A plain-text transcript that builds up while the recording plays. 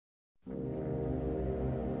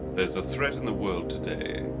There's a threat in the world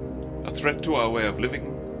today. A threat to our way of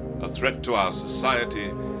living, a threat to our society,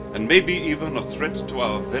 and maybe even a threat to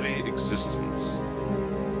our very existence.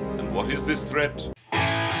 And what is this threat?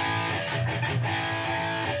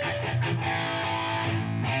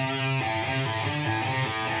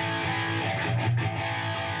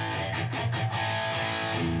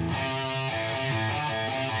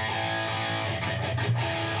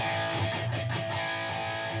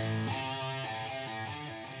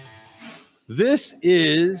 This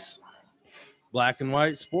is Black and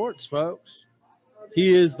White Sports, folks.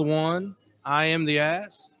 He is the one. I am the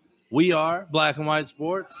ass. We are Black and White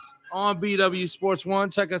Sports on BW Sports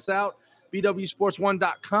One. Check us out,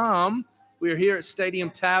 bwsports1.com. We are here at Stadium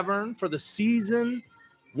Tavern for the Season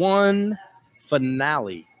 1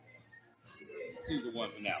 finale. Season 1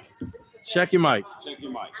 finale. Check your mic. Check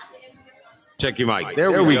your mic. Check your mic.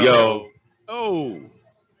 There we go. Oh,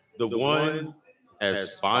 the one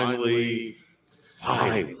has finally,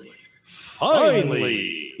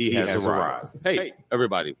 he has arrived. Hey,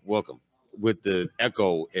 everybody, welcome. With the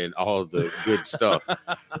echo and all the good stuff.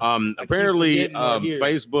 Apparently,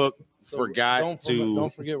 Facebook forgot to.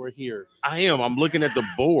 Don't forget we're here. I am. I'm looking at the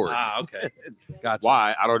board. Okay. Gotcha.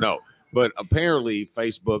 Why? I don't know. But apparently,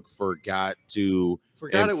 Facebook forgot to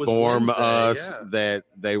inform us that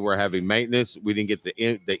they were having maintenance. We didn't get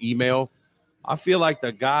the email. I feel like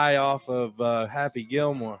the guy off of Happy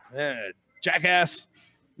Gilmore. Jackass.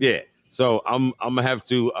 Yeah. So I'm gonna have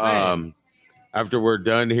to after we're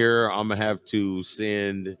done here, I'm gonna have to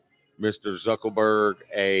send Mr. Zuckerberg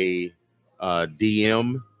a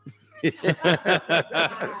DM.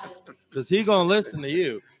 Because he gonna listen to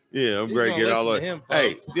you. Yeah, I'm gonna get all of him.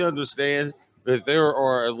 Hey, you understand that there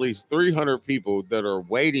are at least 300 people that are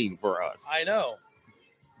waiting for us. I know.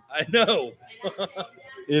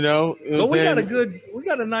 You know, but we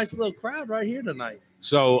got a nice little crowd right here tonight.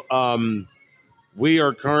 So we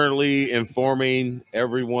are currently informing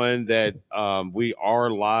everyone that we are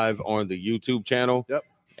live on the YouTube channel. Yep.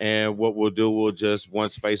 And what we'll do, we'll just,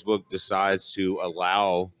 once Facebook decides to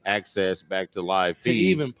allow access back to live feeds,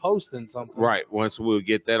 even posting something. Right. Once we'll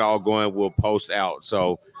get that all going, we'll post out.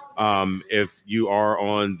 So if you are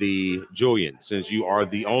on the Julian, since you are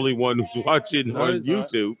the only one who's watching on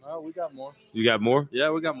YouTube. No, we got more. You got more? Yeah,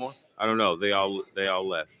 we got more. I don't know. They all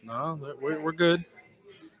left. No, we're good.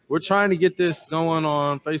 We're trying to get this going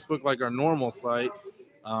on Facebook like our normal site.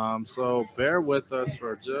 So bear with us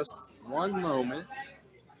for just one moment.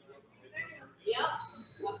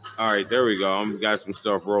 All right, there we go. I've got some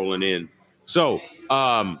stuff rolling in. So,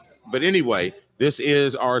 but anyway, this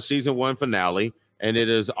is our season 1 finale, and it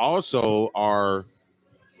is also our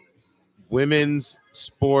women's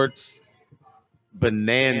sports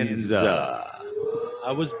bonanza.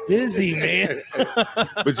 I was busy, man.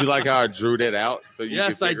 But you like how I drew that out? So you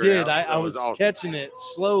yes, I did. I was awesome. Catching it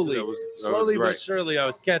slowly. Slowly but surely, I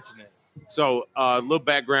was catching it. So a little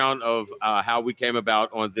background of how we came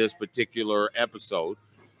about on this particular episode.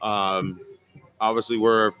 Obviously,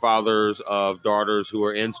 we're fathers of daughters who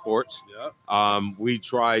are in sports. Yep. We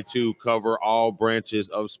try to cover all branches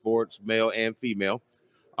of sports, male and female.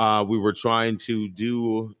 We were trying to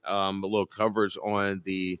do a little coverage on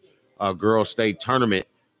the girls' state tournament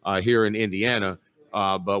here in Indiana,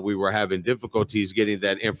 but we were having difficulties getting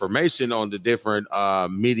that information on the different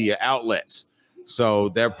media outlets. So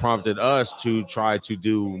that prompted us to try to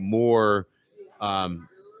do more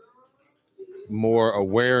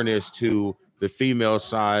awareness to the female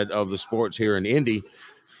side of the sports here in Indy.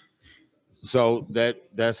 So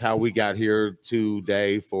that's how we got here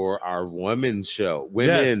today for our women's show.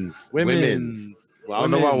 Women's. Well, I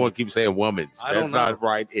don't know why I want to keep saying women's. That's not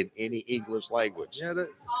right in any English language. Yeah,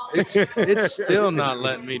 it's still not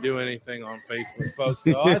letting me do anything on Facebook, folks.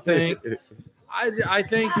 So I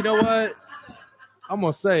think you know what? I'm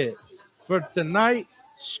gonna say it for tonight.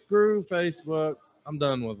 Screw Facebook. I'm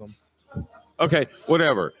done with them. Okay,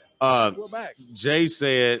 whatever. We're back. Jay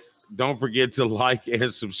said, "Don't forget to like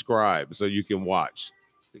and subscribe so you can watch."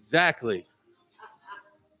 Exactly.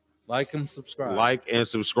 Like and subscribe. Like and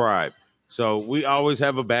subscribe. So we always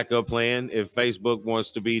have a backup plan. If Facebook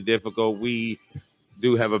wants to be difficult, we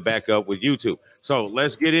do have a backup with YouTube. So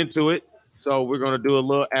let's get into it. So we're going to do a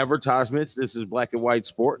little advertisements. This is Black and White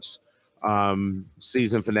Sports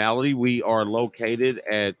season finale. We are located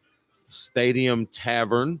at Stadium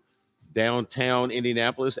Tavern, downtown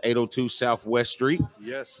Indianapolis, 802 Southwest Street.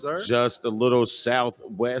 Yes, sir. Just a little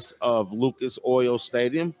southwest of Lucas Oil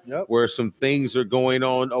Stadium, yep, where some things are going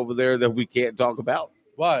on over there that we can't talk about.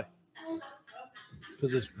 Why?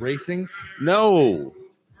 Because it's racing? No,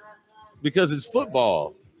 because it's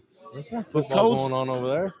football. There's not football going on over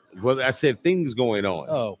there. Well, I said things going on.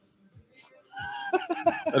 Oh.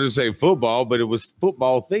 I didn't say football, but it was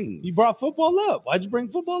football things. You brought football up. Why'd you bring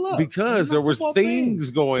football up? Because there was things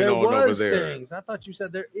going on over there. Things. I thought you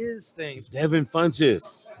said there is things. Devin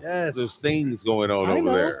Funches. Yes. There's things going on I over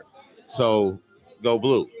know. there. So go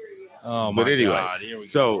blue. Oh But my anyway, God. Here we go.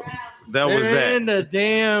 So that was They're that. in the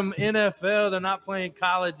damn NFL. They're not playing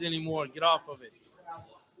college anymore. Get off of it.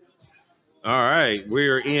 All right, we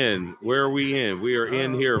are in. Where are we in? We are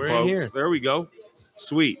in here, we're in folks. here. There we go.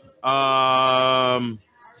 Sweet.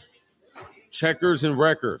 Checkers and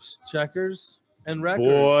Wreckers. Checkers and Records.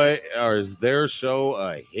 Boy, is their show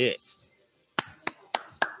a hit.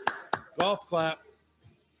 Golf clap.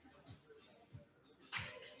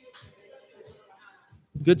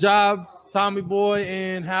 Good job, Tommy Boy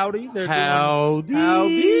and Howdy.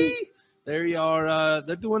 Howdy. There you are.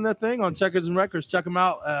 They're doing their thing on Checkers and Records. Check them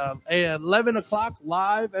out at 11 o'clock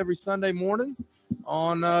live every Sunday morning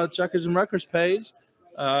on Checkers and Records page.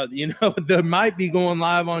 They might be going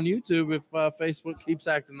live on YouTube if Facebook keeps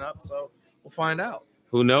acting up. So we'll find out.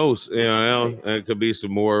 Who knows? It could be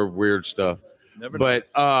some more weird stuff. Never know.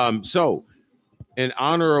 But so in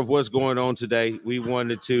honor of what's going on today, we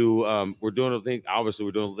wanted to we're doing things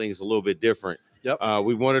a little bit different. Yep.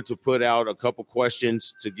 We wanted to put out a couple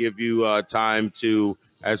questions to give you time to,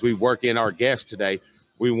 as we work in our guest today,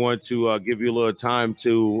 we want to give you a little time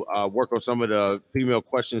to work on some of the female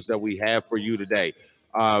questions that we have for you today.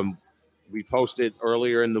 We posted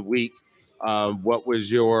earlier in the week. What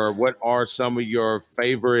are some of your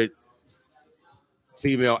favorite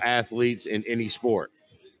female athletes in any sport?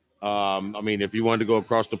 If you wanted to go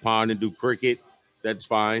across the pond and do cricket, that's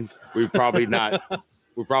fine. We probably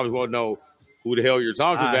won't know who the hell you're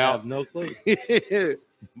talking about. I have no clue.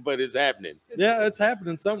 But it's happening. Yeah, it's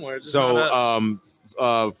happening somewhere. Just So,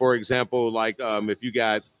 for example, like if you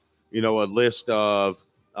got, a list of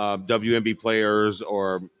WNBA players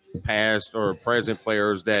or past or present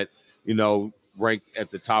players that, rank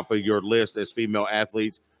at the top of your list as female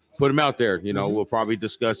athletes, put them out there. We'll probably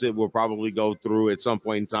discuss it. We'll probably go through at some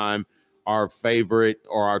point in time our favorite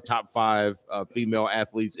or our top 5 female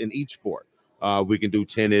athletes in each sport. We can do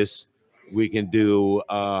tennis. We can do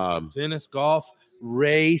tennis, golf,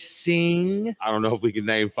 racing. I don't know if we can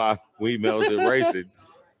name 5 females in racing.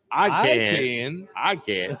 I can. I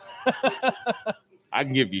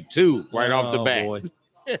can give you 2 right off the bat. Boy.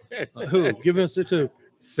 Who? Give us the 2.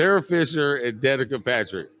 Sarah Fisher and Danica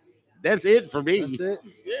Patrick. That's it for me. That's it?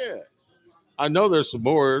 Yeah. I know there's some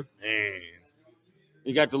more. Man.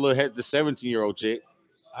 You got the 17-year-old chick.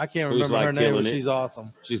 I can't remember her name, but she's awesome.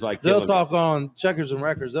 She's like they'll talk on Checkers and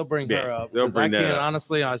Records. They'll bring her up. They'll bring that up.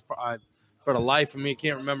 Honestly, I for the life of me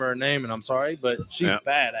can't remember her name, and I'm sorry, but she's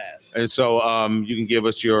badass. And so you can give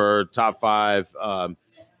us your top 5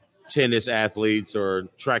 tennis athletes or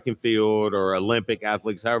track and field or Olympic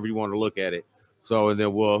athletes, however you want to look at it. So, and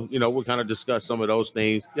then we'll kind of discuss some of those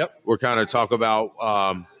things. Yep. We'll kind of talk about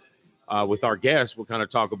with our guests, we'll kind of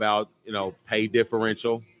talk about, pay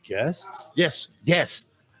differential. Guests? Yes. Guests?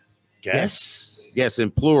 Yes, in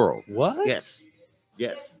plural. What? Yes.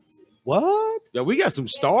 What? Yeah, we got some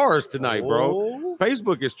stars tonight, bro.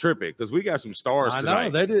 Facebook is tripping because we got some stars tonight.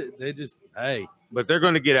 I know. They just, hey. But they're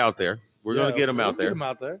going to get out there. We're going to get them out there. Get them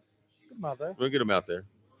out there. We're going to get them out there.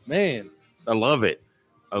 Man. I love it.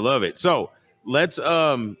 So let's, you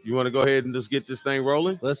want to go ahead and just get this thing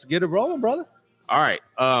rolling? Let's get it rolling, brother. All right.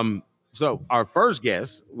 So our first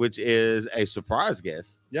guest, which is a surprise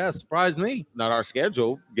guest. Yeah, surprised me. Not our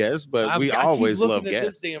scheduled guest, but we always love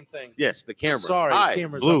guests. This damn thing. Yes, the camera. Sorry, the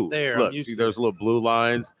camera's blue. up there. Look, see, there's little blue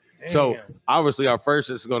lines. Damn. So obviously our first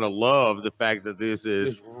is going to love the fact that this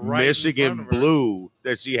is right Michigan blue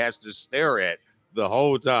that she has to stare at the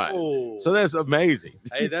whole time. Oh. So that's amazing.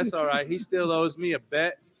 Hey, that's all right. He still owes me a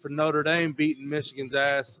bet for Notre Dame beating Michigan's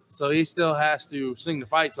ass. So he still has to sing the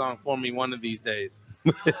fight song for me one of these days.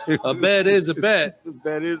 A bet is a bet. A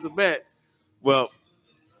bet is a bet. Well,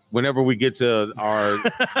 whenever we get to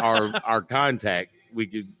our contact, we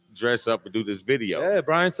can dress up and do this video. Yeah,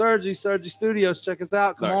 Brian Sergi Studios. Check us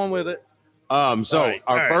out. Come on with it. So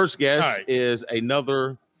our first guest is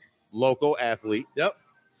another local athlete. Yep.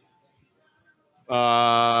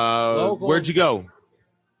 Where'd you go?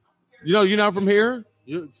 You're not from here?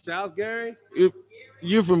 You South Gary?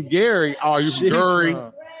 You from Gary? Oh, you from Gary?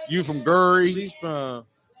 You from Gary?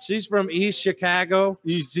 She's from East Chicago.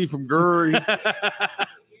 She from Gary? All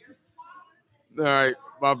right,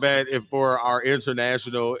 my bad. And for our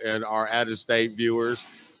international and our out-of-state viewers,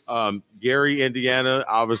 Gary, Indiana,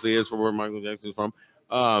 obviously is from where Michael Jackson's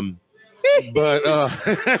from.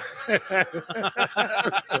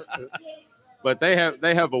 but they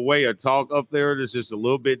have a way of talk up there that's just a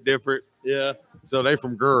little bit different. Yeah. So they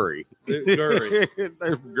from Gurry. Gurry.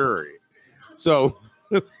 They're from Gurry. So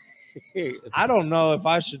I don't know if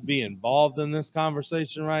I should be involved in this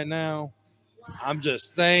conversation right now. I'm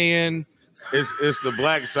just saying. it's the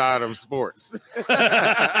black side of sports.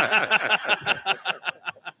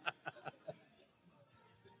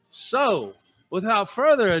 So, without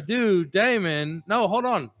further ado, Damon. No, hold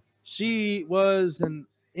on. She was an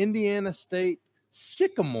Indiana State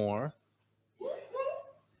Sycamore,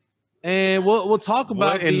 and we'll talk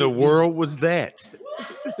about what in the world was that?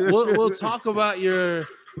 We'll talk about your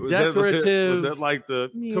decorative was that like the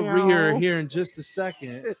career here in just a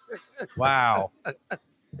second. Wow.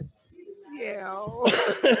 Yeah.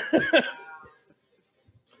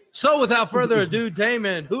 So, without further ado,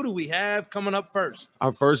 Damon, who do we have coming up first?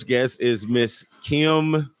 Our first guest is Miss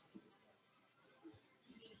Kim.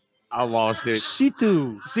 I lost it.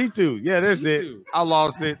 Situ. Yeah, that's Situ. it. I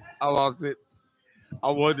lost it. I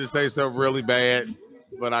wanted to say something really bad,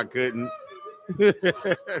 but I couldn't.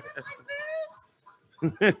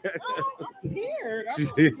 I'm scared. I'm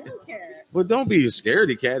a cat. But don't be a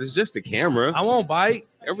scaredy cat. It's just a camera. I won't bite.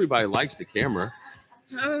 Everybody likes the camera.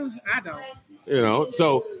 I don't. You know,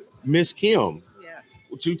 so Miss Kim, Yes.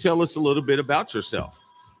 would you tell us a little bit about yourself?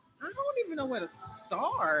 I don't even know where to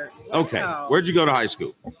start. Okay. Wow. Where'd you go to high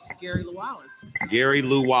school? Gary Lou Wallace. Gary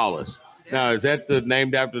Lou Wallace. Now, is that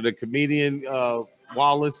named after the comedian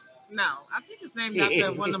Wallace? No, I think it's named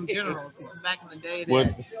after one of them generals back in the day.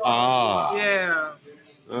 What? Yeah.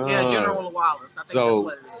 Yeah, General Wallace. I think So- that's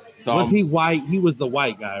what it is. So Was he white? He was the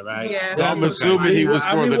white guy, right? Yeah. So I'm That's assuming he was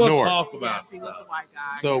for the we'll North. Talk about Yes, he was stuff. the white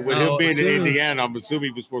guy. So with No, him being in assuming- Indiana, I'm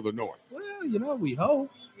assuming he was for the North. Well, you know, we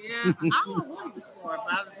hope. Yeah, I don't know what he was for,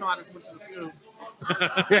 but I just know I just went to the school.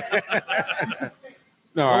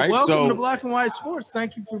 All right. Welcome So to Black and White Sports.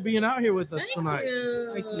 Thank you for being out here with us Thank tonight.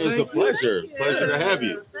 you. Thank you. it's a pleasure. Thank Pleasure to have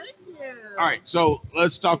you. Thank you. All right. So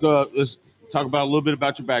let's talk about a little bit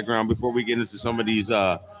about your background before we get into some of these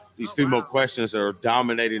female questions that are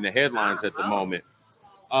dominating the headlines at the moment.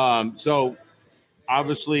 So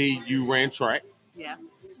obviously you ran track.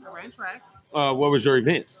 Yes, I ran track. What was your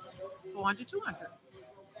events? 400, 200.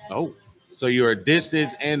 Oh, so you're a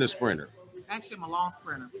distance and a sprinter. Actually, I'm a long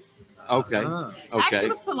sprinter. Okay. Ah. Actually, Okay.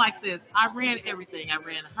 let's put it like this. I ran everything. I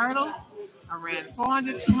ran hurdles. I ran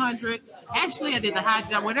 400, 200. Actually, I did the high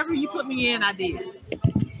jump. Whatever you put me in, I did.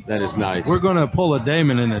 That is nice. We're gonna pull a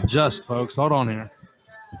Damon and adjust, folks. Hold on here.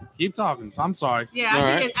 Keep talking. I'm sorry. Yeah,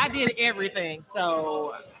 All I did everything.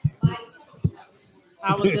 So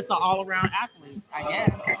I was just an all-around athlete, I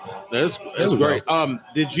guess. That's we great.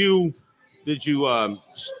 Did you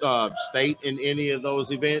state in any of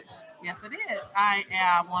those events? Yes, I did.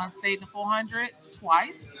 I won state in 400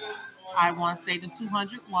 twice. I won state in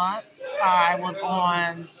 200 once. I was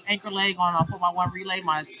on anchor leg on a 4x1 relay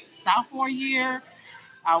my sophomore year.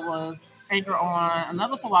 I was anchor on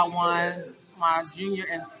another 4x1 my junior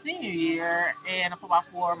and senior year, and a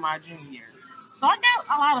 4x4 my junior year. So I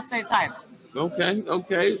got a lot of state titles.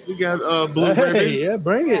 Okay. We got blue Hey, ribbons. yeah,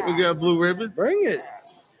 bring it. We got blue ribbons. Bring it.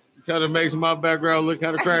 Kind of makes my background look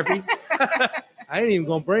kind of crappy. I ain't even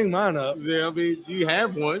gonna bring mine up. Yeah, I mean, you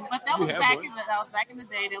have one. But that You was have back one. in the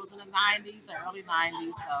day. That was in the 90s or early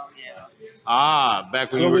 90s. So yeah. Back when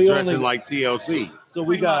So you were we dressing only- like TLC. So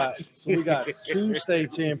we got two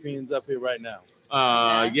state champions up here right now.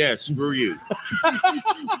 Yes, screw you.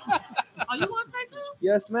 Oh, you won state too?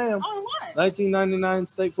 Yes, ma'am. Oh, what? 1999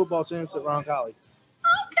 state football champs at Ron College.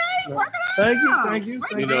 Okay, work it out. Thank you.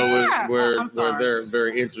 You know, Yeah. we're I'm sorry. they're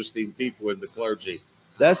very interesting people in the clergy.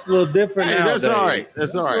 That's a little different Hey, nowadays. that's all right.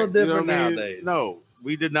 That's all a right. little different You know what I mean? nowadays. No,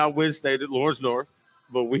 we did not win state at Lawrence North,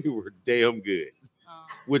 but we were damn good,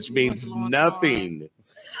 which means Lawrence nothing.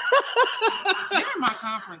 They're in my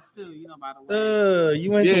conference too, you know, by the way.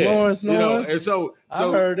 You went to Lawrence you know, North? and so I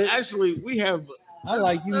heard it. actually we have. I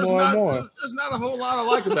like you there's more and not- more. There's not a whole lot I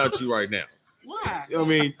like about you right now. Why? I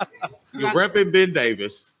mean, you're repping Ben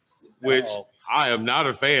Davis, which Uh-oh. I am not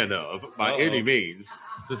a fan of by Uh-oh. any means,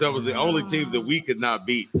 since that was the only team that we could not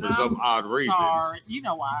beat for some odd reason. Sorry, you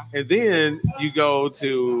know why? And then you go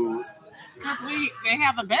to, Because they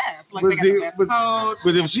have the best. Like But they got see, the best coach.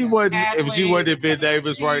 but if she wasn't athletes, Ben the best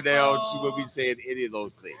Davis right now, she people. would be saying any of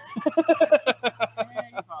those things. Yeah,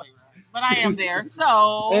 you're probably right. But I am there.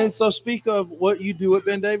 So And so, speak of what you do at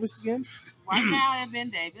Ben Davis again. right now at Ben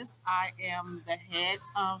Davis, I am the head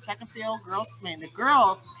track and field the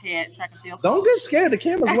girls head track and field. Don't coach. get scared. The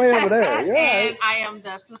camera's way over there. Yeah. And I am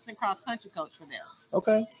the assistant cross country coach for them.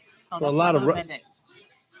 Okay. So So a that's lot what of I do at Ben Davis.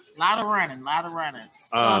 Lot of running.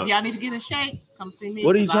 So if y'all need to get in shape, come see me.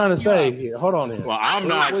 What are you 'cause trying I'll to hook you say up. here? Hold on here. Well, I'm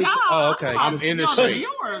not. Y'all. Oh, okay. I'm I'm in the talking about shape.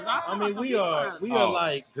 viewers. I mean, we are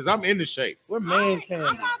like because I'm in the shape. we're man candy.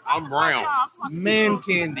 I'm not I'm talking about round. y'all. I'm talking about the Man people-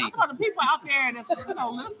 candy. I'm talking about the people out there that's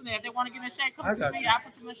listening. If they want to get in shape, come I see got me. you. I'll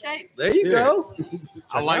put you in shape. There you Yeah. go.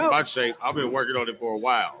 I like my shape. I've been working on it for a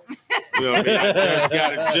while. You know what I mean? I just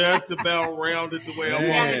got it just about rounded the way I You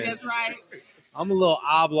want got it. it just right. I'm a little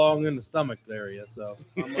oblong in the stomach area, so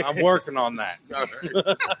I'm working on that.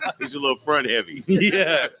 He's a little front heavy.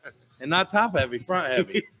 Yeah, and not top heavy, front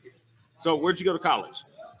heavy. So where'd you go to college?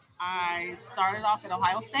 I started off at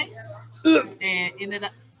Ohio State and ended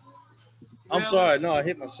up. I'm sorry, no, I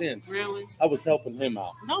hit my shin. Really? I was helping him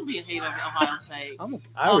out. Don't be a hater of Ohio State. I'm an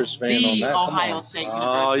Irish fan on The that. Come Ohio on. State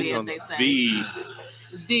Oh, University, he's as on they say. the.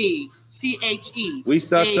 The THE. We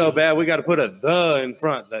suck The. so bad, we got to put a the in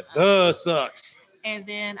front. That the sucks. And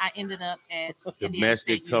then I ended up at Indiana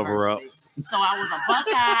Domestic State cover-ups. University. So I was a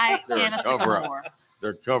Buckeye They're and a a cover-up. Sycamore.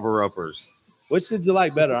 They're cover-uppers. Which did you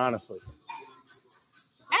like better, honestly?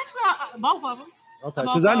 Actually, both of them. Okay,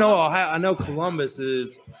 because I know Ohio, I know Columbus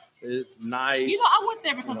is nice. You know, I went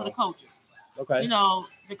there because of the coaches. Okay. You know,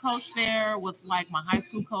 the coach there was like my high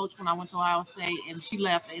school coach when I went to Ohio State, and she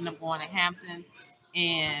left and ended up going to Hampton,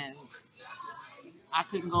 and I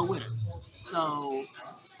couldn't go with her. So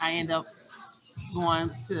I ended up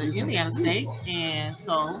going to Indiana State, and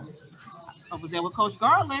so I was there with Coach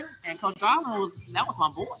Garland, and Coach Garland was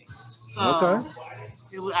my boy. So Okay.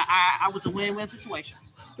 it was I was a win-win situation.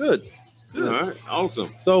 Good. All right,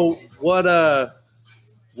 awesome. So what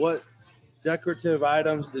decorative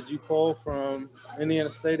items did you pull from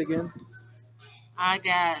Indiana State again? I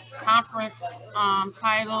got conference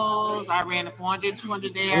titles. I ran the 400,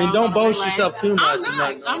 200 there. I mean, don't boast yourself too much.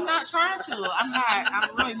 I'm not trying to. I'm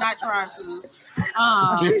really not trying to.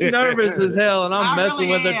 She's nervous as hell, and I'm I messing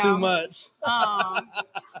really with her too am. much.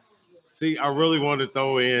 See, I really want to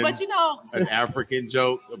throw in But you know, an African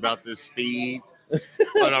joke about the speed, but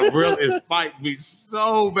it's fighting me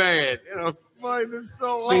so bad. And I'm fighting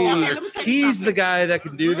so See, hard. okay, let me tell you he's something. the guy that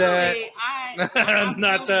can do that. Really, I'm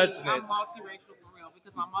not touching I'm it. multiracial for real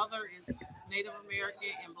because my mother is Native American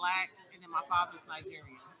and Black, and then my father's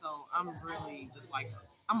Nigerian. So I'm really just like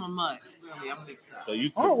I'm a mutt. Really, I'm mixed up. So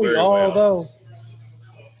you cook Aren't we very all well. though?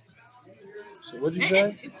 So what'd you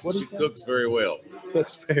say? What She cooks very well.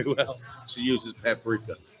 Cooks very well. She uses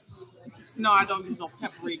paprika. No, I don't use no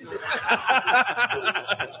paprika.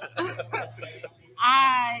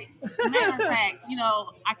 Matter of fact, you know,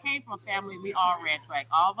 I came from a family, we all ran track.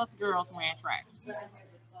 All of us girls ran track.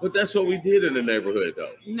 But that's what we did in the neighborhood,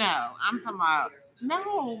 though. No, I'm talking about,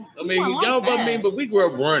 no. I mean, we weren't y'all, like that. but we grew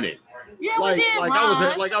up running. Yeah, Like, we did like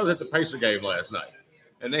run. I was at the Pacer game last night,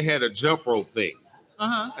 and they had a jump rope thing,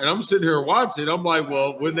 Uh-huh. and I'm sitting here watching. I'm like,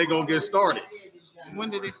 well, when they gonna get started? When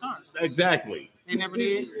did they start? Exactly. They never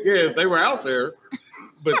did? Yeah, they were out there,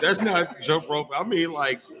 but that's not jump rope. I mean,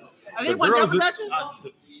 like Are they the one girls. double touches?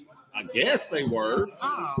 I guess they were.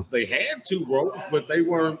 Oh. They had two ropes, but they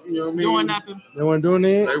weren't. You know what I mean? Doing nothing. They weren't doing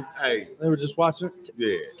it. Hey, They were just watching.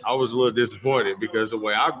 yeah, I was a little disappointed because the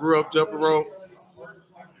way I grew up jumping rope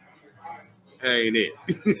ain't it.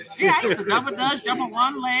 Yeah, I used to double dutch, jump on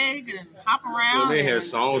one leg and hop around. They had and-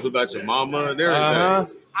 songs about your mama and everything. Uh-huh.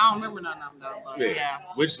 I don't remember none of them though, but yeah.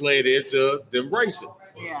 Which led into them racing.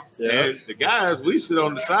 Yeah. Yeah. And the guys, we sit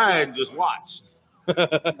on the side and just watch. Yeah,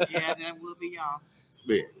 that would be y'all.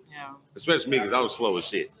 Yeah. Yeah. Especially me because I was slow as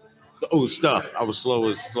shit. Oh, stuff. I was slow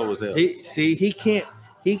as hell.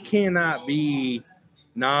 He cannot be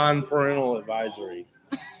non-parental advisory.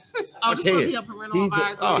 Oh, this can. would be a parental He's a-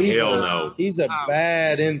 advisory. Oh, He's hell a- no. He's a Oh.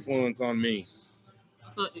 bad influence on me.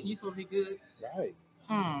 So you supposed to be good? Right.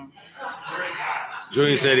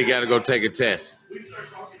 Julian said he got to go take a test.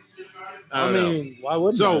 I mean, why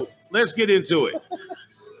wouldn't So let's get into it.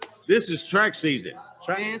 This is track season.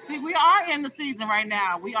 Yeah, see, we are in the season right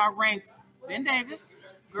now. We are ranked. Ben Davis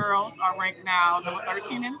girls are ranked now number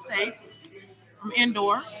 13 in the state from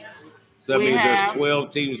indoor. So that We means there's have-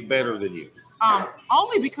 12 teams better than you.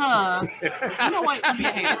 Only because you know what? Be a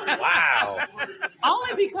hater. Wow.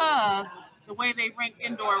 Only because the way they rank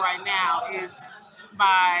indoor right now is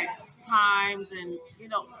by times, and you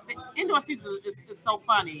know, the indoor season is so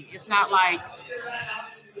funny. It's not like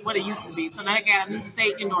what it used to be. So now they got a new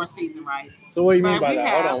state indoor season, right? So what do you mean But by we that?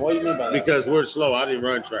 have- Hold on. What do you mean by that? Because we're slow. I didn't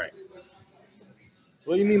run track.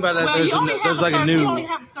 What do you mean by that? Well, There's, you only have there's like a you only new.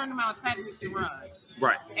 have a certain amount of time to run,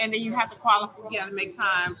 Right. and then you have to qualify. You got to make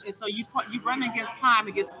times, and so you run against time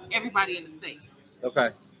against everybody in the state. Okay.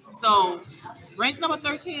 So, ranked number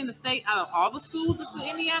 13 in the state out of all the schools that's in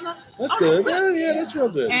Indiana. That's Oh, good. that's good. Yeah, that's real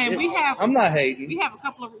good. And we have, I'm not hating. we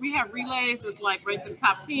have relays that's like ranked in the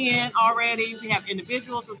top 10 already. We have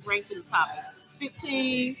individuals that's ranked in the top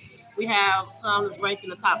 15. We have some that's ranked in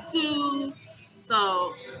the top 2.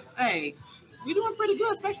 So, hey, we're doing pretty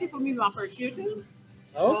good, especially for me my first year too.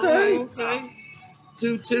 Okay.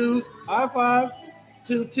 2-2. High five.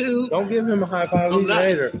 2-2. Don't give him a high five. He's a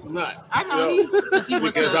hater. I'm not. I know No. he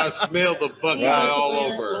went Because to, I smell the bucket he went to all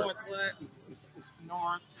where? over. Lawrence what?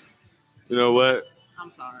 North. You know what? I'm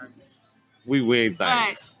sorry. We win But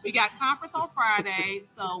things. we got conference on Friday,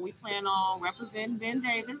 so we plan on representing Ben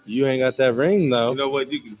Davis. You ain't got that ring though. You know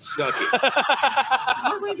what? You can suck it.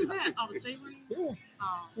 What ring is that? Oh, the state ring? Yeah.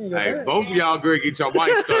 Oh. You ain't got Hey, that. both of y'all agree get your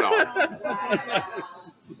mics cut off.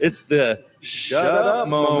 It's the shut up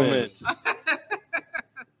moment.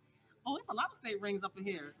 Oh, it's a lot of state rings up in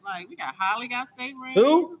here. Like, we got Holly got state rings.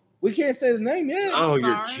 Who? We can't say the name yet. Oh, I'm you're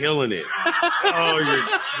sorry. killing it. Oh,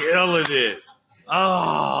 you're killing it.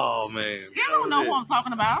 Oh, man. You don't know who I'm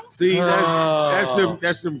talking about. See, that's Oh.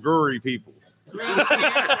 that's them Gurry people.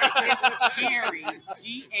 It's Gary. Gary.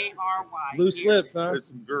 Loose lips, huh? That's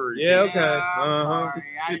some Gurry. Yeah, okay. I'm Uh-huh. sorry.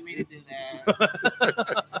 I didn't mean to do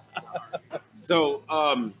that. Sorry. So,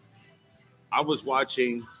 I was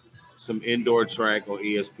watching some indoor track on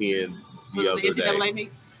ESPN the Was other the NCAA day.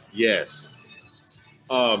 meet? Yes.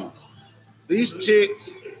 These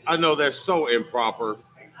chicks, I know that's so improper.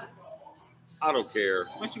 I don't care.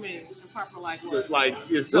 What you mean? Improper like what? Like,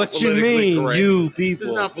 it's not What you politically mean, correct. you It's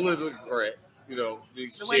people? not politically correct. You know,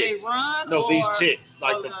 these The way they chicks. run? No, these or- chicks.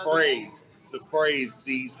 Like or the phrase,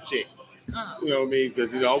 these chicks. You know what I mean?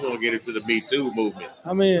 Because, I want to get into the Me Too movement.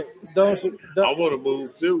 I mean, don't I want to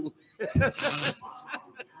move too.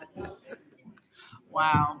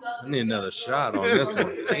 Wow. I need another shot on this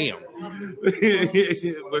one. Damn.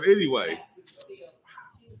 But anyway,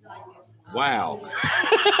 wow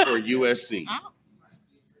for USC.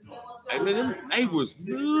 I mean, they was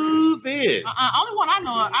moving. Only one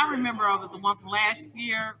I remember of is the one from last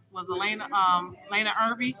year was Lena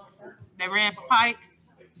Irby that ran for Pike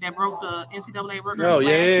that broke the NCAA record Oh last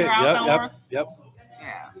year outdoors. Yep.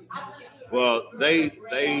 Yeah. Well, they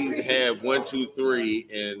had 1, 2, 3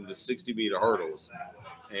 in the 60-meter hurdles,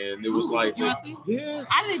 and it was like, USC? yes.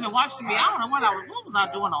 I didn't even watch the meet. I don't know what was I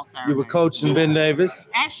doing on Saturday? You were coaching Ben Davis.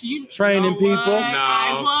 Actually, you training know what? people?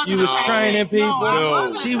 I No. wasn't You was a training track meet. people? No, I No.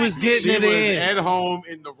 wasn't a She track was meet. getting She it was in. at home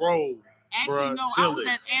in the road. Actually, bruh, no, I chilling. was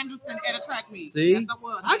at Anderson at a track meet. See? Yes, I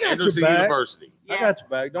was. I got your Anderson back. University. I got your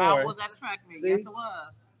back, don't I worry. was at a track meet. See? Yes, it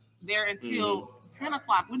was. There until 10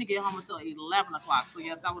 o'clock. We didn't get home until 11 o'clock. So,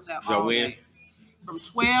 yes, I was there Did y'all all win? day. From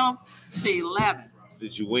 12 to 11.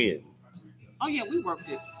 Did you win? Oh, yeah, we worked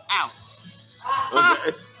it out.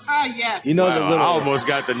 Okay. Yes. You know Wow, the little. I almost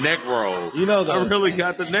got the neck roll. You know I the. really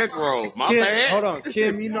got the neck roll. My Kim, bad. hold on,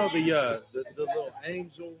 Kim. You know the little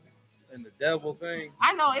angel and the devil thing.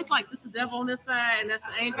 I know it's like this is the devil on this side and that's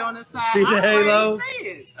the angel on this side. See the I'm ready to halo? see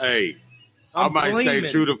it. Hey, I I'm might gleaming.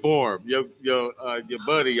 stay true to form. Your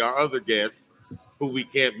buddy, our other guest, who we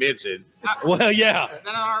can't mention, Well, yeah.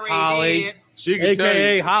 That I already Holly. did. she can tell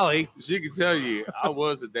AKA you. Holly. She can tell you I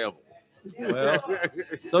was a devil. Well,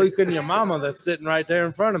 so you couldn't your mama that's sitting right there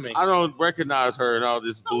in front of me. I don't recognize her and all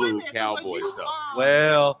this So wait a blue minute, so cowboy you, stuff.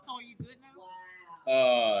 Well, so are you good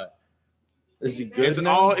now? is he good It's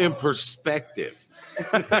now? all in perspective.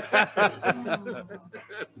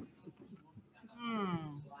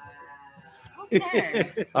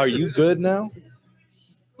 Okay. Are you good now?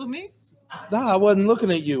 For me? Nah, I wasn't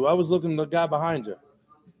looking at you. I was looking at the guy behind you.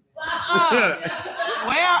 Well,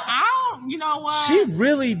 I don't, you know what? She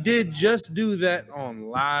really did just do that on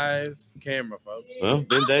live camera, folks. Well,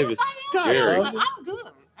 Ben I'm Davis. Just, Very. I'm good.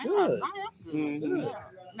 Yes, Good. I am good. Mhm. Yeah.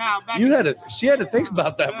 Now, back You in- had to. She had to think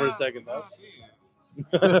about that for a second, though.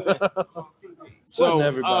 So, Wasn't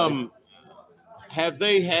everybody. have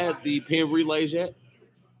they had the pin relays yet?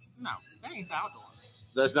 No, that ain't outdoors.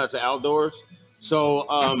 That's not to outdoors. So,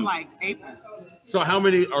 That's like April. so how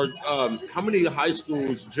many high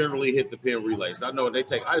schools generally hit the pin relays? I know they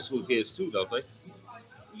take high school kids too, don't they?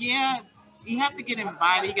 Yeah, you have to get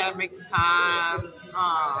invited. You got to make the times.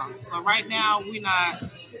 But right now,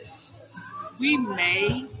 we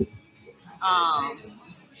may.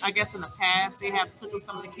 I guess in the past they have taken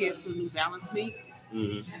some of the kids to the New Balance meet.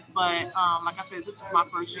 Mm-hmm. But like I said, this is my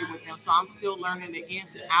first year with them, so I'm still learning the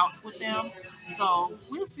ins and outs with them. So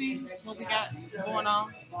we'll see what we got going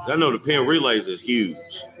on. I know the pin relays is huge.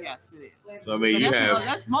 Yes, it is. So, I mean, But you have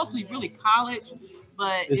that's mostly really college,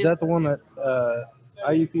 but Is that the one that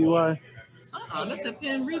IUPUI? That's a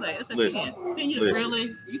pin relay. It's a Listen, pin. Pin you listen.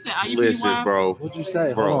 really? You said IUPUI? Listen, bro. What'd you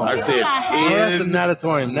say? Bro, Hold on. I said Oh, that's in an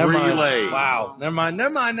natatorium. Never mind. relay. Wow. Never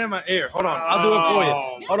mind. Here, hold on. I'll do it for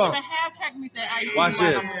you. You Hold don't on. even have track meets at IUPUI Watch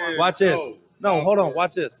no this. more. Watch this. No, hold on.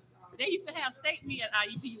 Watch this. They used to have state meet at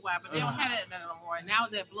IUPUI, but they don't have that no more. And now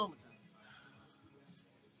it's at Bloomington.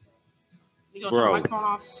 You gonna turn Bro. the microphone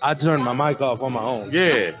off? I turned my mic off on my own.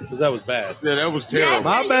 Yeah. Because that was bad. Yeah, that was Yes, terrible.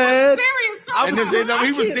 My and you bad. was serious too. And this- no,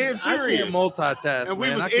 he was I dead can't serious. multitask, And we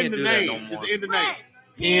man. was I can't in the do that name. no more. It's in the name. Right.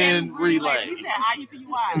 Pin relay. He said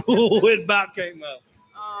IUPUI. Ooh, it about came up.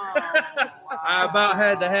 Oh, I about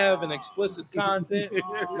had to have an explicit content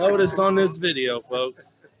notice on this video,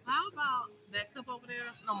 folks. How about that cup over there?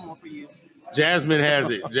 No more for you. Jasmine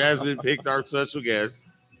has it. Jasmine picked our special guest.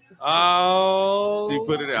 Oh, She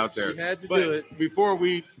put it out there. She had to But do it. before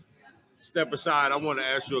we step aside, I want to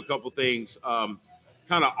ask you a couple things, kind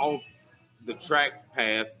of off the track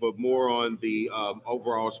path, but more on the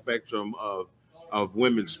overall spectrum of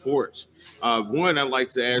women's sports. One, I'd like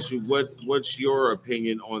to ask you, what's your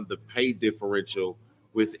opinion on the pay differential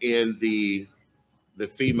within the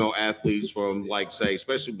female athletes from, like, say,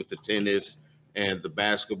 especially with the tennis and the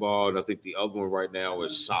basketball, and I think the other one right now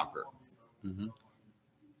is soccer. Mm-hmm.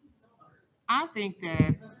 I think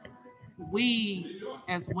that we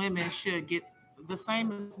as women should get the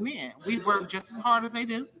same as men. We work just as hard as they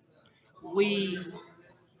do.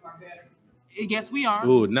 Yes, we are.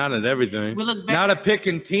 Ooh, not at everything. We look better. Not at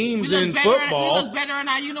picking teams We look in better. football. We look better in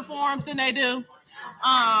our uniforms than they do.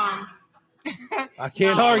 I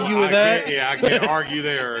can't No, argue with that. I can't argue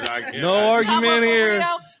there. No argument but here.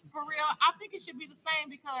 For real, I think it should be the same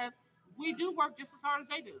because we do work just as hard as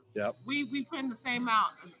they do. Yep. We put in the same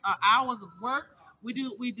amount of hours of work. We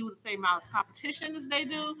do the same amount of competition as they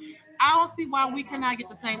do. I don't see why we cannot get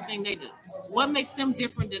the same thing they do. What makes them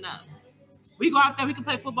different than us? We go out there, we can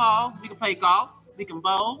play football, we can play golf, we can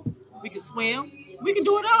bowl, we can swim, we can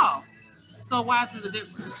do it all. So why is it a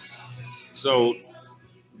difference? So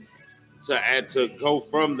to go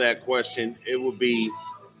from that question, it would be,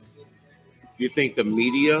 you think the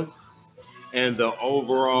media and the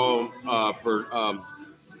overall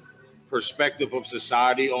perspective of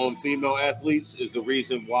society on female athletes is the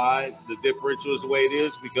reason why the differential is the way it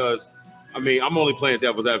is? Because, I mean, I'm only playing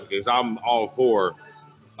devil's advocate because I'm all for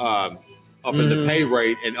upping the pay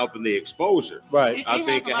rate and upping the exposure. Right. I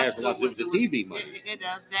think it has a lot to do with the TV money. It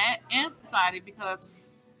does that and society because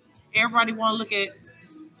everybody want to look at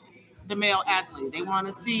the male athlete. They want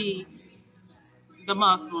to see the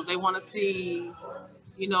muscles. They want to see,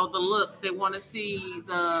 the looks. They want to see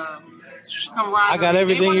the camaraderie. I got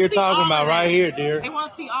everything you're talking about right here, dear. They want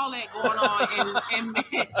to see all that going on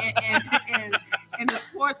in the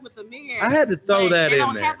sports with the men. I had to throw that they in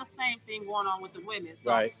don't there. have the same thing going on with the women.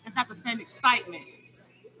 So Right. it's not the same excitement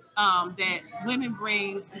that women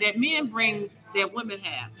bring, that men bring, that women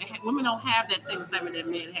have. Women don't have that same excitement that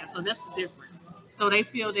men have. So that's the difference. So they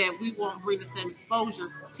feel that we won't bring the same exposure,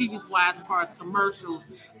 TV wise, as far as commercials,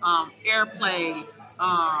 airplay.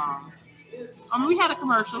 We had the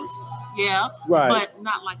commercials, yeah, Right. but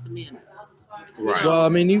not like the men. Right. Well, I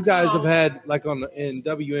mean, you guys So- have had, like in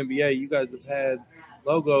WNBA, you guys have had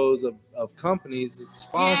logos of companies as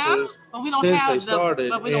sponsors But we don't since have they started.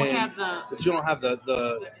 But we don't and- have the. But you don't have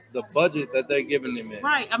the budget that they're giving them in.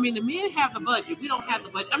 Right. I mean, the men have the budget. We don't have the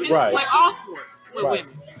budget. I mean, Right. it's like all sports with Right.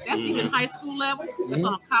 women. That's even high school level. That's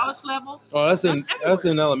on a college level. Oh, that's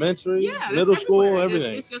in elementary, Yeah, that's middle school, everywhere.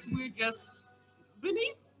 everything. It's just we're just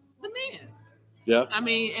beneath the men. Yeah. I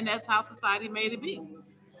mean, and that's how society made it be.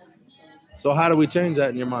 So how do we change that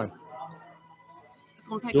in your mind? It's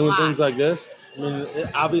gonna take a Doing lot. things like this. I mean,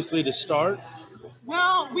 obviously to start.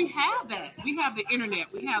 Well, we have that. We have the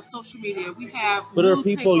internet. We have social media. We have. But are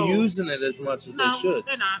people newspaper. using it as much as No, they should?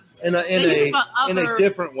 they're not. In They use it for a other-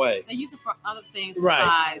 different way. They use it for other things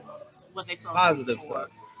Right. besides what they saw. Positive stuff.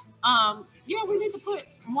 Yeah, we need to put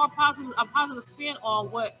a positive spin on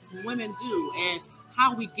what women do and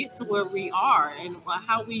how we get to where we are and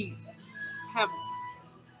how we have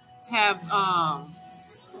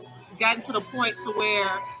gotten to the point to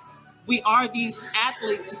where we are these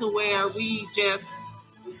athletes to where we just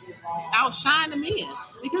outshine the men,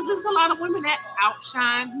 because there's a lot of women that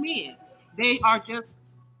outshine men. Men are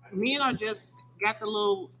just got the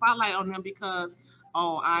little spotlight on them because,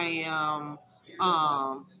 I am,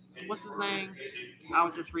 what's his name? I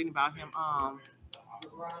was just reading about him.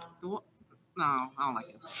 No, I don't like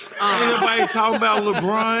him. Ain't nobody talking about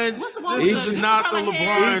LeBron. What's the one This with is the not the color LeBron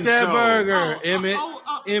hair? Eat that show. burger,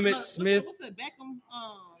 Emmett look, Smith. What's it? Beckham.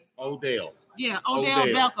 Odell. Yeah, Odell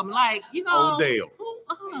Odell. Beckham. Like, Odell.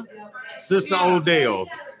 Who, Sister Yeah. Odell.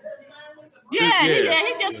 Yeah,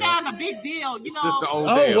 he just sounded a big deal, you know. Sister Oh,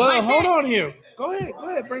 Odell. well, hold on here. Go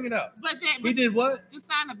ahead, bring it up. But He did what? Just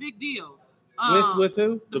sound a big deal. With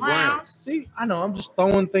who? The Browns. See, I know. I'm just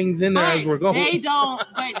throwing things in there as we're going. They don't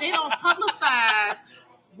publicize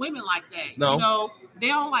women like that. No. You know, they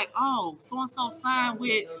don't like, oh, so and so signed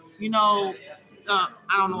with, you know, I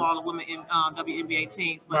don't know all the women in WNBA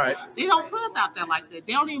teams, but they don't put us out there like that.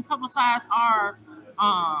 They don't even publicize our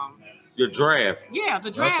Your draft. Yeah,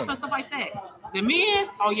 the draft and stuff like that. The men,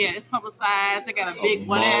 oh yeah, it's publicized. They got a big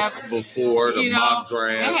whatever before the mock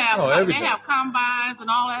draft. They have combines and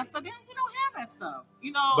all that stuff. They don't have that stuff,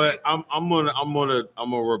 you know. But I'm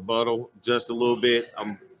gonna rebuttal just a little bit.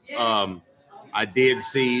 I did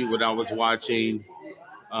see when I was watching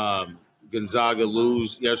Gonzaga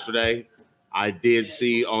lose yesterday. I did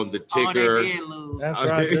see on the ticker. Oh, they did lose. That's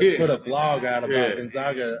right. Just put a blog out about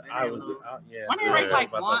Gonzaga. I was, When they ranked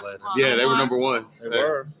like one. Yeah, they were number one. They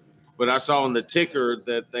were. But I saw on the ticker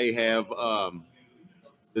that they have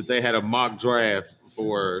that they had a mock draft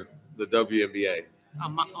for the WNBA. A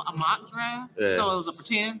mock draft? Yeah. So it was a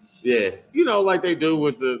pretend? Yeah. You know, like they do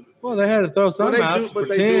with the... Well, they had to throw something out to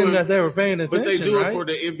pretend that they were paying attention, but they do it for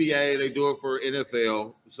the NBA. They do it for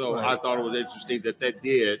NFL. So I thought it was interesting that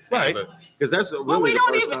did. Right. Because that's really the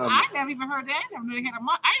first time. I never even heard that. I never knew they had a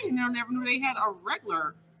mock. I never knew they had a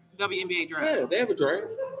regular WNBA draft. Yeah, they have a draft.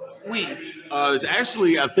 When? It's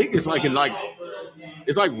actually, I think it's like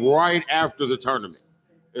it's like right after the tournament.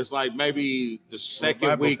 It's like maybe the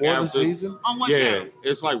second week after the season. On what yeah, channel?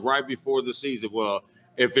 it's like right before the season. Well,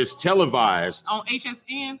 if it's televised on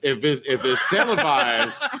HSN, if it's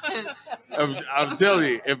televised, I'm telling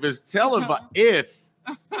you, if it's televised,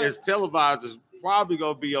 it's probably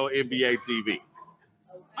gonna be on NBA TV.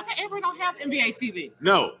 Okay, everybody don't have NBA TV.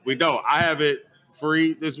 No, we don't. I have it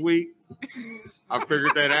free this week. I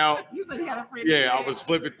figured that out. You said you had a free. Yeah, I was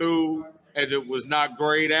flipping through and it was not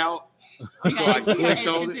grayed out. So I clicked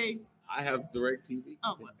on it. I have DirecTV.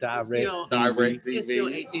 Oh, well, DirecTV. It's still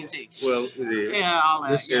AT&T. Well, it is. Yeah, all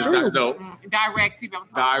that. It's true. No. DirecTV. I'm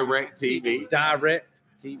sorry. DirecTV.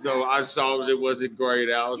 DirecTV. So I saw that it wasn't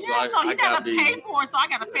grayed out. Yeah, so you gotta pay for it. So I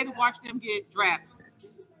gotta pay to watch them get drafted.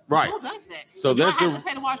 Right. Who does that? So do that's I have to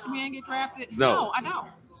pay to watch the men get drafted? No, I don't.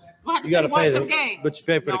 Do I have to You gotta pay to pay watch them games? but you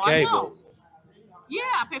pay for the I cable. don't. Yeah,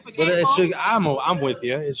 I pay for But cable. it should. I'm with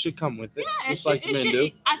you. It should come with it, just like the men do.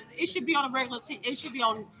 It should be on a regular. It should be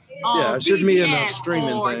on. It should be in a PBS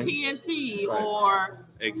streaming or thing. TNT or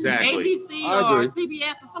exactly ABC or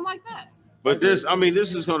CBS or something like that. But this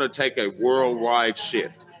is going to take a worldwide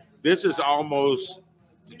shift. This is almost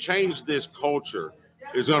to change this culture.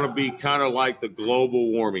 Is going to be kind of like the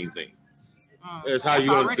global warming thing. It's how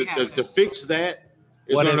you're going to fix that.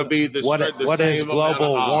 It's going to be the what same is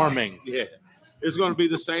global warming? Yeah, it's going to be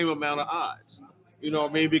the same amount of odds. You know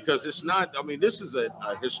what I mean? Because it's not. I mean, this is a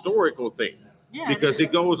historical thing. Yeah, because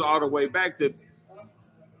it goes all the way back to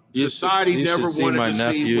society you never see wanted my to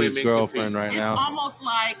nephew's see women girlfriend compete. right now. It's almost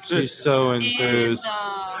like she's so enthused.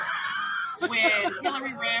 When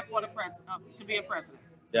Hillary ran for the president to be a president.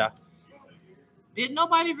 Yeah. Did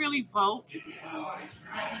nobody really vote?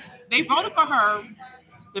 They voted for her.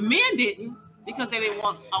 The men didn't because they didn't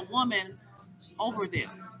want a woman over them.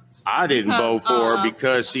 I didn't vote for her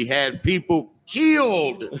because she had people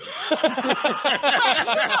killed. Some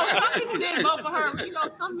people didn't vote for her. You know,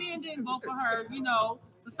 some men didn't vote for her. You know,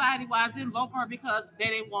 society-wise, didn't vote for her because they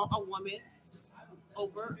didn't want a woman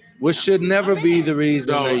over. Which should never be the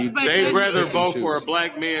reason that you. They'd rather vote for a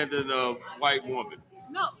black man than a white woman.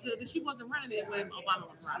 No, she wasn't running it when Obama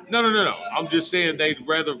was running. No. I'm just saying they'd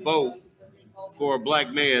rather vote for a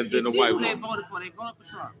black man than a white woman. They voted for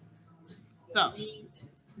Trump. So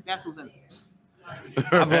that's who's in it.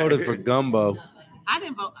 I voted for Gumbo. I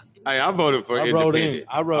didn't vote. Hey, I voted for independent.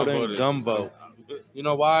 I wrote in Gumbo. You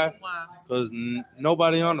know why? Why? Because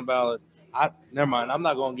nobody on the ballot. Never mind. I'm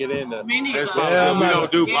not gonna get into. Me neither. We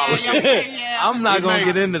don't do politics. I'm not gonna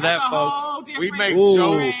get into that, folks. We make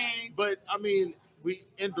jokes, but I mean, we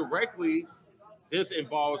indirectly. This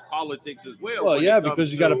involves politics as well. Well, yeah,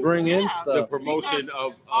 because you got to bring in stuff. The promotion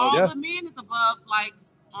of all the men is above, like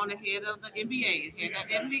on the head of the NBA,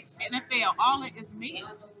 head of the NFL. All it is men.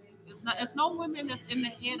 It's no women that's in the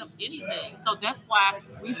head of anything. So that's why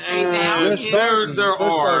we stay down here. There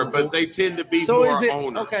are, but they tend to be more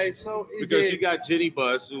owners. Okay, so because you got Jenny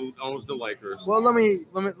Buss who owns the Lakers. Well, let me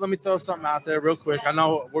throw something out there real quick. I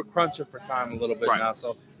know we're crunching for time a little bit now,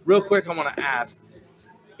 so real quick, I want to ask: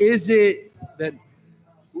 is it that?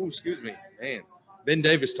 Ooh, excuse me, man. Ben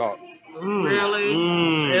Davis talk.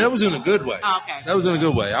 Really? Yeah, that was in a good way. Oh, okay. That was in a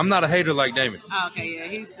good way. I'm not a hater like Damon. Oh, okay, yeah,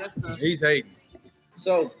 he's hating.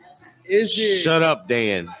 So, is it? Shut up,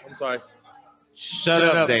 Dan. I'm sorry. Shut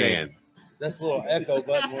up, Dan. That's a little echo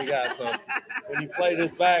button we got. So when you play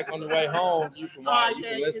this back on the way home, you can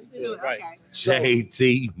listen to it. Right. Okay.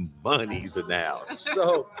 JT Money's announced.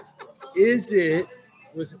 So is it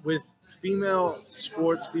with female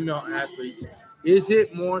sports, female athletes, is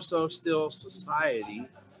it more so still society,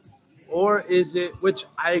 or is it, which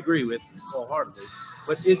I agree with wholeheartedly,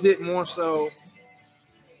 but is it more so,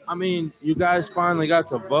 I mean, you guys finally got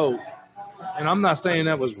to vote, and I'm not saying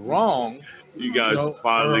that was wrong. You guys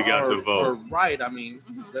finally got to vote. Or right, I mean,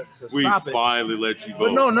 to We stop it. finally let you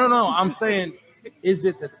vote. But no. I'm saying, is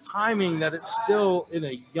it the timing that it's still in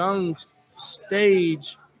a young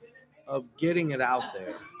stage of getting it out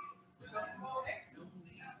there?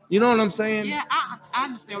 You know what I'm saying? Yeah, I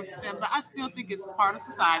understand what you're saying, but I still think it's part of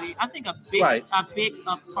society. I think a big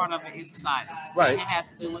part of it is society. Right. It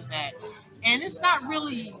has to do with that. And it's not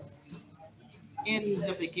really in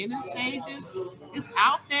the beginning stages. It's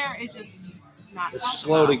out there. It's just not It's talked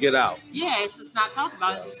slow about. to get out. Yeah, it's just not talked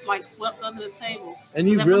about. It's just like swept under the table. And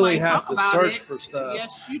you Because really everybody have talk to about search it. for stuff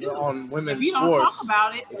Yes, you do. on women's If you don't sports. talk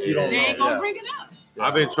about it, if you don't they ain't know, gonna yeah. bring it up.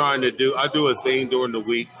 I've been trying to I do a thing during the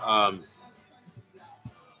week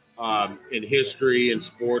in history and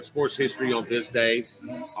sports history on this day.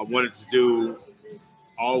 I wanted to do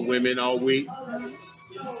all women all week.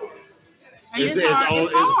 And It's it's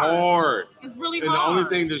hard. It's really And hard. the only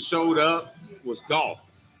thing that showed up was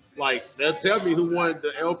golf. Like, they'll tell me who won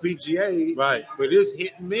the LPGA, Right. but it's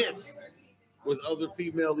hit and miss with other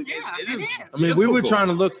female events. Yeah, It it is is. I mean, we were difficult. trying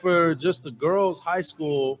to look for just the girls' high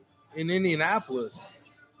school in Indianapolis,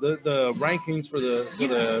 the rankings for the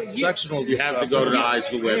sectionals. You have to go to the high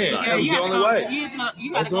school website. That was you the have to only go, way.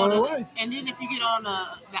 You got That's to the go only to, way. and then if you get on the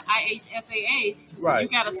IHSAA, Right. you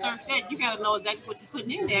got to search that. You got to know exactly what you're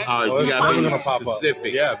putting in there. Oh, You it's got to gonna be pop up.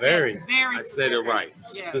 specific. Yeah, very That's very I said it right.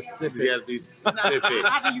 Yeah. specific. You got to be specific.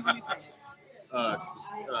 How do you really say it? I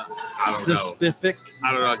don't know. Specific.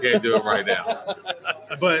 I don't know. I can't do it right now.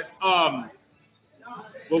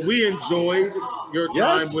 But we enjoyed your time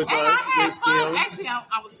Yes. with And I us, had Miss fun. Kim. Actually,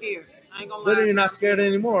 I was scared. I ain't gonna lie. But you're not scared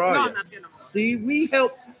anymore, are No, you? I'm not scared no more. See, we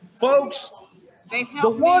help folks. They helped The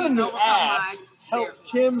one me in the overcome my ass fear. helped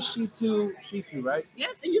Kim. She too, right?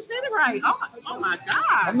 Yes, and you said it right. Oh my God.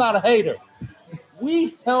 I'm not a hater.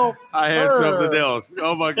 We help. I had her. something else.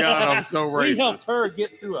 Oh my God, I'm so racist. We helped her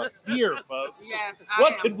get through a fear, folks. Yes.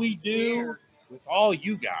 What could we do with all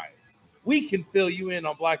you guys? We can fill you in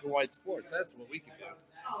on black and white sports. That's what we can do.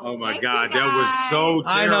 Oh my Thank God, you, that was so terrible.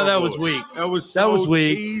 I know that was weak. That was so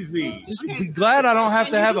weak. cheesy. Just Okay, be glad I don't have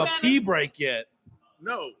can to you have do a better? pee break yet.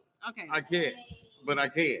 No, Okay. I can't. But I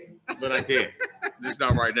can. Just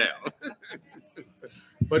not right now.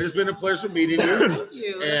 But it's been a pleasure meeting you. Thank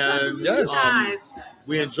you. And yes, guys.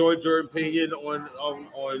 We enjoyed your opinion on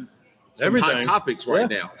some Everything. hot topics right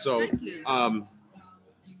now. So Thank you.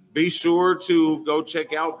 be sure to go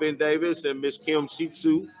check out Ben Davis and Miss Kim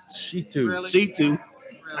Shitsu. She too. Really? Shitu. Really?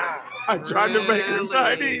 I tried to make her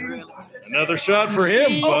Chinese. Really? Another shot for him,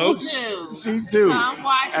 She folks. too. She too. Come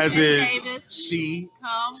watch As Ben in Davis. she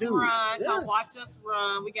Come too. run. Yes. Come watch us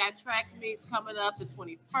run. We got track meets coming up the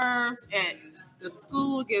 21st at the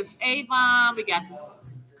school against Avon. We got this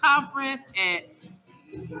conference at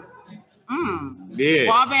Yeah.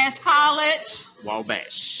 Wabash College.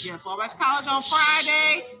 Wabash. Yes, Wabash College on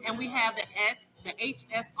Friday. And we have the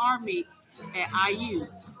HSR meet at IU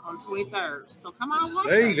on the 23rd. So come on, watch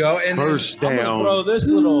There you us. go. And First I'm down. gonna throw this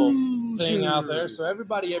little thing out there. So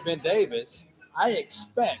everybody at Ben Davis, I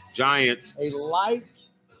expect Giants. a like,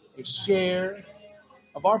 a share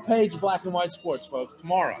of our page, Black and White Sports, folks,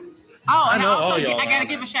 tomorrow. Oh, I and know all also, y'all I got to know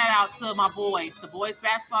give a shout out to my boys. The boys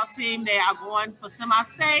basketball team, they are going for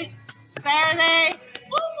semi-state Saturday.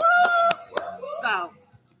 Woo woo! So,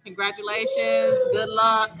 congratulations. Good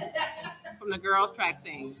luck from the girls track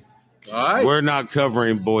team. All right. We're not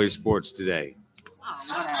covering boys sports today, Oh,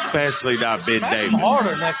 whatever. especially not Ben Smack him Davis.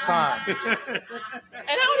 harder next time. And I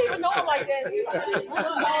don't even know him like that.